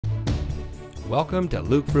Welcome to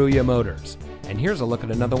Luke Fruia Motors, and here's a look at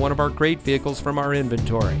another one of our great vehicles from our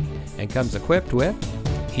inventory, and comes equipped with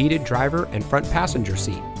heated driver and front passenger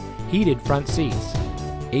seat, heated front seats,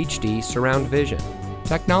 HD surround vision,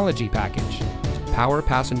 technology package, power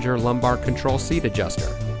passenger lumbar control seat adjuster,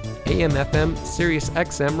 AM/FM Sirius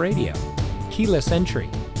XM radio, keyless entry,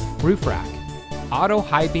 roof rack, auto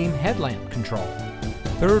high beam headlamp control,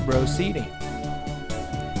 third row seating.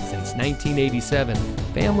 Since 1987,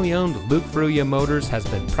 family-owned Luke Fruia Motors has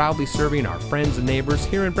been proudly serving our friends and neighbors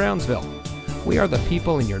here in Brownsville. We are the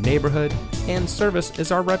people in your neighborhood, and service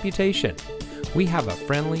is our reputation. We have a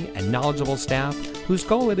friendly and knowledgeable staff whose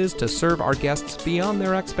goal it is to serve our guests beyond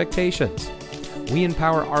their expectations. We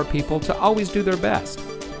empower our people to always do their best,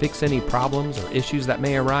 fix any problems or issues that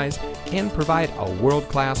may arise, and provide a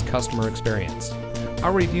world-class customer experience.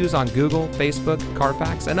 Our reviews on Google, Facebook,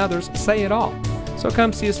 Carfax, and others say it all. So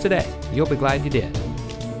come see us today. You'll be glad you did.